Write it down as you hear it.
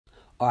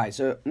Alright,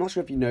 so I'm not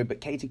sure if you know, but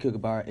Katie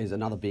Kookaburra is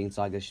another vegan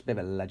cyclist. She's a bit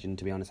of a legend,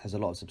 to be honest, has a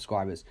lot of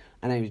subscribers.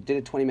 And anyway, she did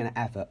a 20-minute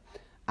effort,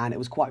 and it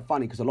was quite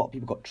funny because a lot of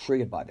people got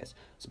triggered by this.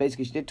 So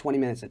basically, she did 20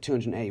 minutes at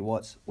 280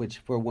 watts, which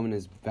for a woman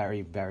is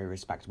very, very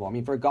respectable. I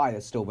mean, for a guy,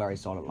 that's still very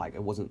solid. Like,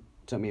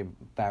 took me a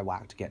fair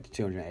whack to get to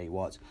 280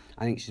 watts.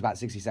 I think she's about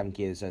 67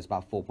 kilos, so it's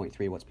about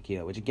 4.3 watts per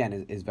kilo, which again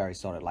is very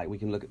solid. Like, we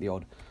can look at the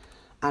old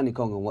Andy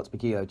Congan watts per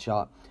kilo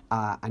chart,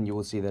 and you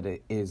will see that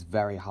it is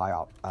very high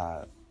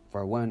up for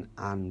a woman,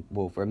 and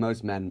well, for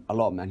most men, a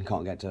lot of men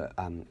can't get to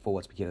 4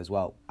 watts per kilo as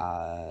well.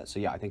 So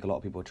yeah, I think a lot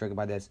of people are triggered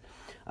by this.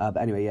 But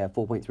anyway, yeah,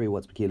 4.3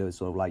 watts per kilo is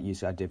sort of like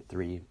UCI Div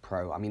 3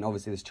 Pro. I mean,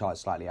 obviously this chart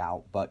is slightly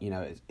out, but you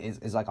know,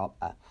 it's like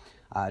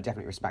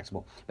definitely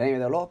respectable. But anyway,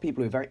 there are a lot of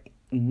people who are very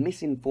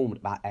misinformed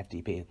about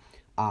FTP.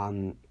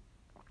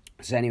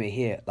 So anyway,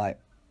 here, like,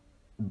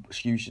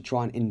 you should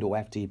try an indoor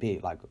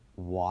FTP. Like,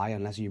 why?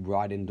 Unless you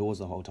ride indoors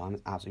the whole time,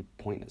 it's absolutely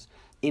pointless.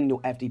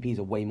 Indoor FTPs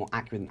are way more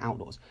accurate than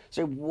outdoors.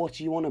 So what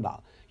are you on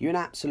about? You're an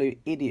absolute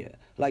idiot.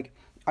 Like,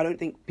 I don't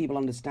think people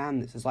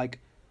understand this. It's like,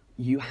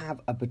 you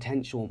have a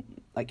potential,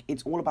 like,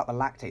 it's all about the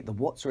lactate. The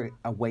watts are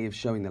a way of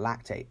showing the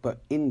lactate,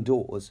 but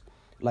indoors,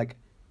 like,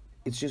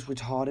 it's just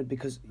retarded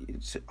because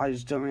I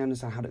just don't really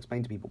understand how to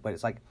explain to people, but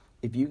it's like,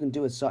 if you can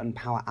do a certain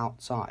power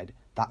outside,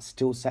 that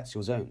still sets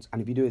your zones.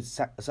 And if you do a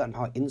certain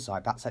power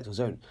inside, that sets your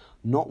zone.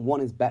 Not one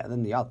is better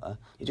than the other.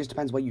 It just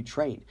depends where you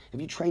train. If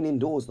you train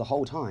indoors the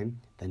whole time,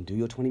 then do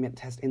your 20-minute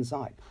test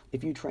inside.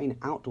 If you train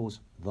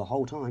outdoors the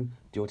whole time,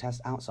 do your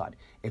test outside.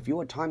 If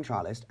you're a time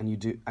trialist and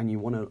you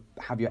want to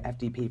have your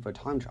FTP for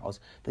time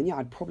trials, then yeah,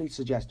 I'd probably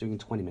suggest doing a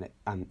 20-minute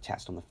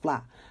test on the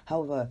flat.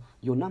 However,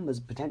 your numbers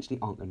potentially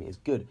aren't going to be as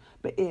good.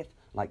 But if,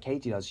 like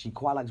Katie does, she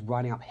quite likes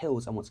riding up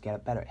hills and wants to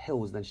get better at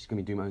hills, then she's going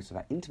to be doing most of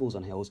her intervals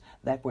on hills.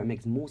 Therefore, it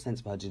makes more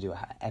sense for her to do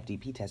her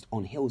FTP test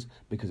on hills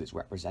because it's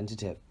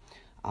representative.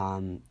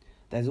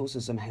 There's also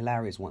some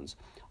hilarious ones.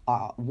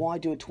 Why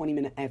do a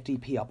 20-minute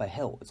FTP up a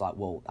hill? It's like,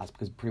 well, that's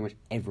because pretty much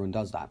everyone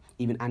does that.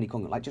 Even Andy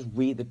Congan. Like, just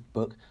read the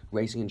book,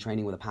 Racing and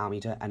Training with a Power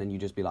Meter, and then you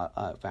just be like,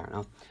 oh, fair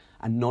enough.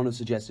 And none have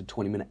suggested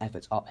 20-minute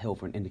efforts uphill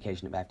for an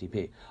indication of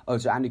FTP. Oh,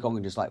 so Andy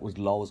Congan just like was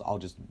lols, I'll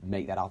just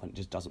make that up and it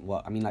just doesn't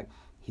work. I mean, like,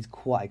 he's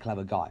quite a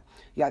clever guy.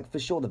 Yeah, for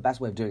sure, the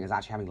best way of doing it is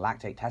actually having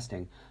lactate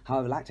testing.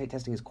 However, lactate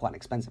testing is quite an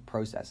expensive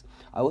process.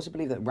 I also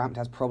believe that ramp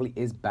test probably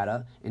is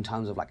better in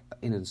terms of, like,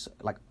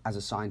 as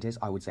a scientist,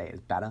 I would say it's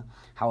better.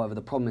 However,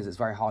 the problem is it's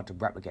very hard to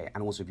replicate,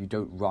 and also if you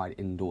don't ride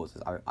indoors,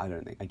 I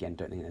don't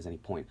think there's any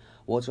point.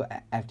 What's your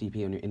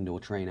FTP on your indoor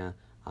trainer?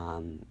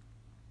 And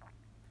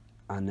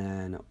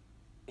then,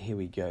 here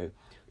we go.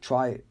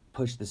 Try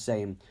push the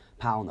same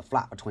power on the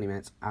flat for 20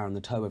 minutes and on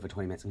the turbo for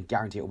 20 minutes and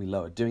guarantee it will be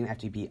lower. Doing an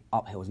FTP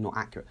uphill is not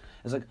accurate.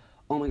 It's like,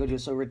 oh my god, you're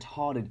so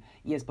retarded.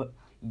 Yes, but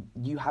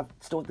you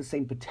still have the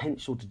same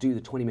potential to do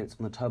the 20 minutes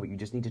on the turbo. You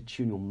just need to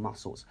tune your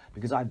muscles.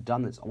 Because I've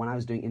done this when I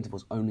was doing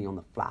intervals only on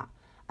the flat,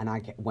 and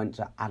I went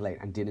to Adelaide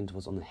and did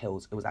intervals on the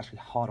hills. It was actually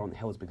harder on the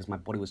hills because my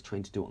body was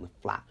trained to do it on the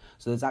flat.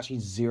 So there's actually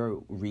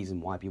zero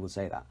reason why people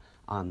say that.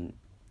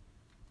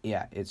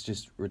 Yeah, it's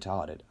just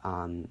retarded.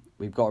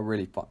 We've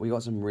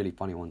got some really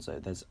funny ones though.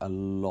 There's a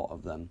lot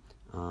of them.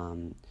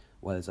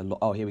 Well, there's a lot.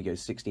 Oh, here we go.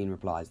 16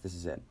 replies. This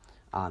is it.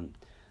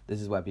 This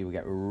is where people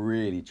get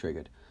really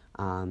triggered.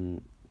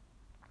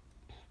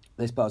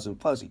 This person,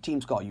 firstly,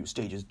 Team Scar use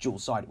stages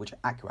dual-sided, which are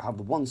accurate. However,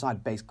 the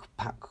one-side base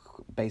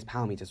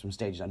power meters from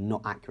stages are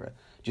not accurate.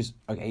 Just,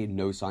 okay,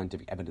 no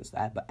scientific evidence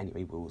there, but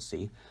anyway, we will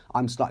see.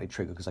 I'm slightly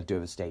triggered because I do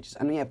have stages.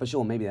 And yeah, for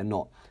sure, maybe they're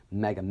not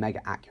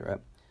mega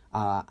accurate.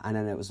 And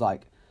then it was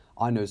like,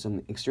 I know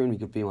some extremely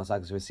good female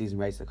cyclists who are season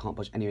race that can't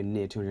push anywhere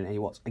near 280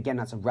 watts. Again,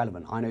 that's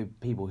irrelevant. I know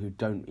people who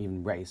don't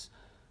even race,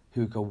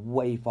 who go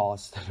way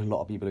faster than a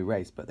lot of people who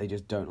race, but they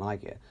just don't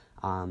like it.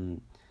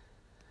 And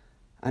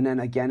then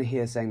again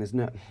here saying there's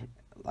no,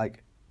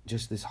 like,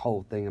 just this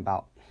whole thing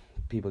about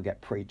people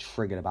get pretty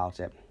triggered about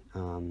it.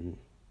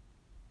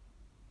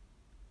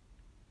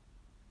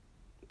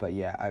 But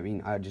yeah, I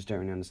mean, I just don't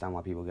really understand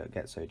why people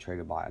get so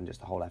triggered by it and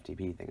just the whole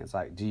FTP thing. It's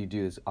like, do you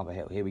do this up a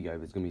hill? Here we go,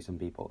 there's going to be some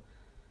people.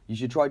 You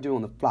should try doing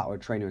on the flat or a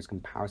trainer as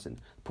comparison.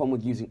 The problem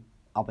with using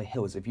upper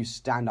hill is if you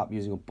stand up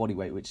using your body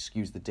weight, which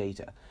skews the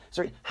data.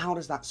 Sorry, how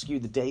does that skew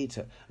the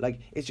data?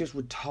 Like, it's just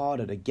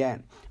retarded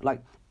again.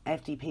 Like,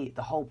 FTP,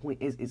 the whole point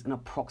is an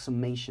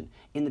approximation.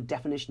 In the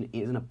definition, it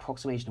is an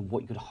approximation of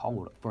what you could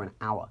hold for an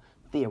hour,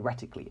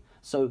 theoretically.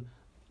 So,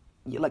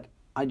 like,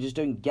 I just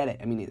don't get it.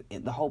 I mean,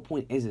 the whole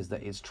point is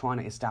that it's trying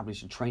to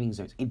establish a training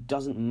zones. It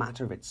doesn't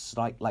matter if it's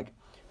like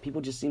people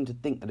just seem to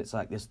think that it's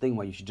like this thing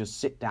where you should just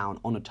sit down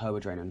on a turbo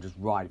trainer and just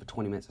ride for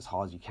 20 minutes as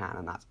hard as you can,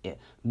 and that's it.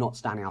 Not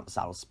standing out the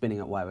saddle, spinning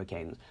at whatever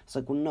cadence. It's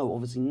like, well, no,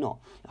 obviously not.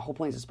 The whole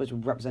point is it's supposed to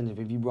be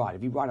representative if you ride.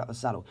 If you ride out the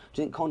saddle,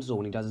 do you think Contador,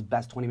 when he does his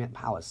best 20-minute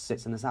power,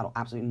 sits in the saddle?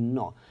 Absolutely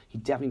not. He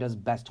definitely does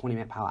his best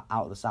 20-minute power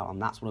out of the saddle,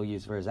 and that's what he'll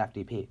use for his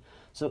FTP.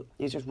 So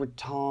it's just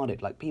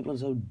retarded. Like, people are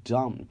so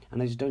dumb, and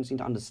they just don't seem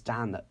to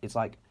understand that it's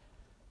like,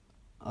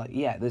 I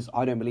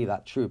don't believe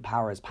that true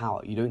power is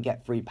power. You don't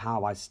get free power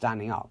by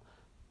standing up.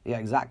 Yeah,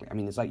 exactly. I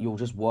mean, it's like you're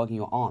just working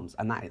your arms,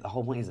 and the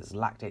whole point is it's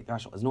lactate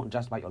threshold. It's not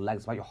just about your legs;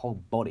 it's about your whole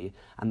body,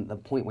 and the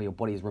point where your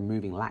body is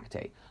removing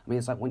lactate. I mean,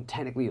 it's like when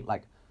technically,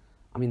 like,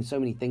 I mean, so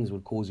many things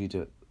would cause you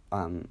to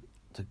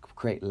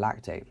create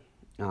lactate,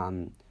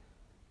 and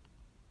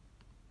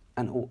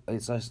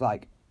it's just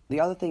like the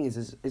other thing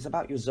is it's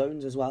about your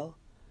zones as well.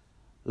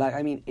 Like,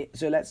 I mean,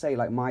 so let's say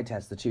like my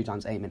test, the 2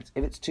 times 8 minutes.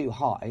 If it's too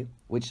high,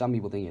 which some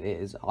people think it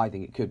is, I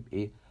think it could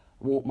be.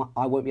 Well,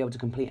 I won't be able to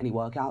complete any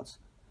workouts.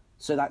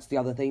 So that's the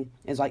other thing.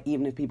 It's like,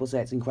 even if people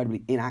say it's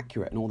incredibly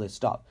inaccurate and all this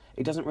stuff,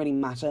 it doesn't really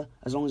matter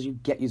as long as you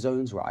get your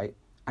zones right.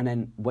 And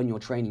then when you're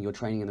training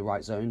in the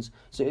right zones.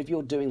 So if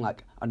you're doing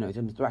like, I don't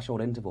know,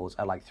 threshold intervals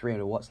at like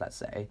 300 watts, let's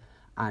say,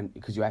 and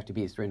because your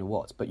FTP is 300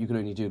 watts, but you can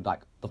only do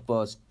like the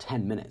first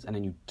 10 minutes and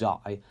then you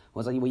die. Well,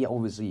 it's like, well, yeah,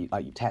 obviously,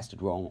 like you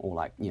tested wrong, or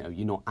like, you know,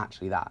 you're not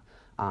actually that.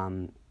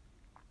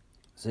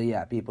 So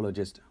yeah, people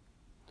just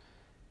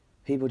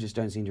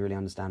don't seem to really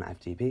understand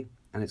FTP.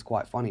 And it's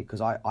quite funny because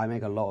I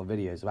make a lot of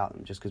videos about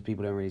them just because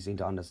people don't really seem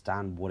to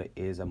understand what it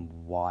is and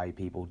why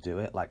people do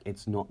it. Like,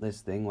 it's not this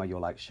thing where you're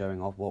like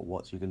showing off what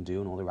watts you can do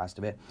and all the rest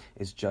of it.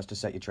 It's just to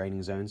set your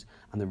training zones.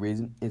 And the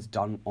reason it's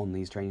done on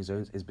these training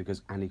zones is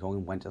because Andy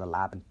Cogan went to the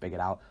lab and figured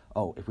out,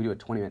 oh, if we do a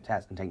 20-minute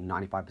test and take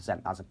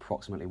 95%, that's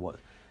approximately what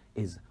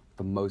is,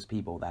 for most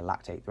people, their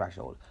lactate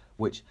threshold.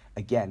 Which,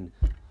 again,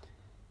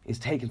 is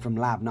taken from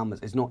lab numbers.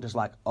 It's not just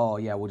like, oh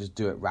yeah, we'll just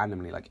do it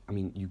randomly. Like, I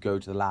mean, you go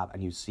to the lab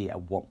and you see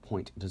at what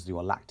point does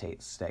your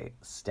lactate stay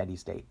steady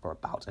state for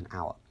about an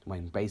hour,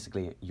 when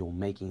basically you're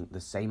making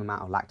the same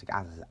amount of lactic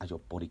acid as your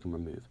body can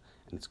remove.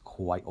 And it's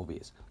quite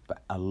obvious.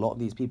 But a lot of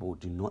these people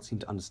do not seem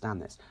to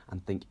understand this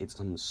and think it's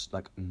some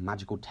like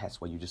magical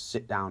test where you just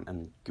sit down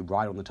and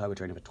ride on the turbo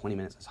trainer for 20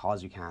 minutes as hard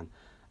as you can,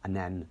 and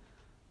then,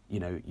 you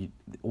know,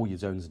 all your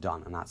zones are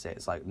done and that's it.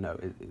 It's like, no,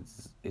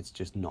 it's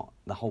just not.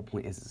 The whole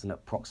point is it's an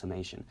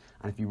approximation.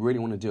 And if you really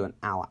want to do an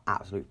hour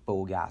absolute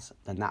full gas,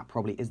 then that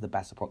probably is the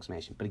best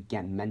approximation. But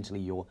again,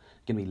 mentally you're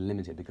going to be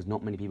limited because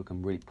not many people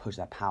can really push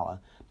their power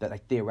that they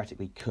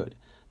theoretically could.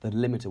 The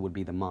limiter would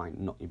be the mind,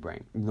 not your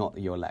brain, not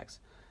your legs.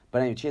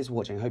 But anyway, cheers for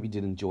watching. I hope you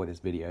did enjoy this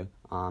video.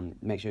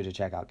 Make sure to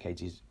check out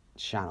Katie's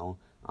channel.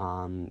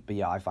 But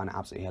yeah, I find it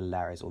absolutely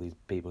hilarious, all these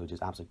people who are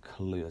just absolutely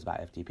clueless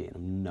about FTP and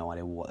have no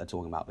idea what they're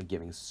talking about, but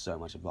giving so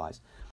much advice.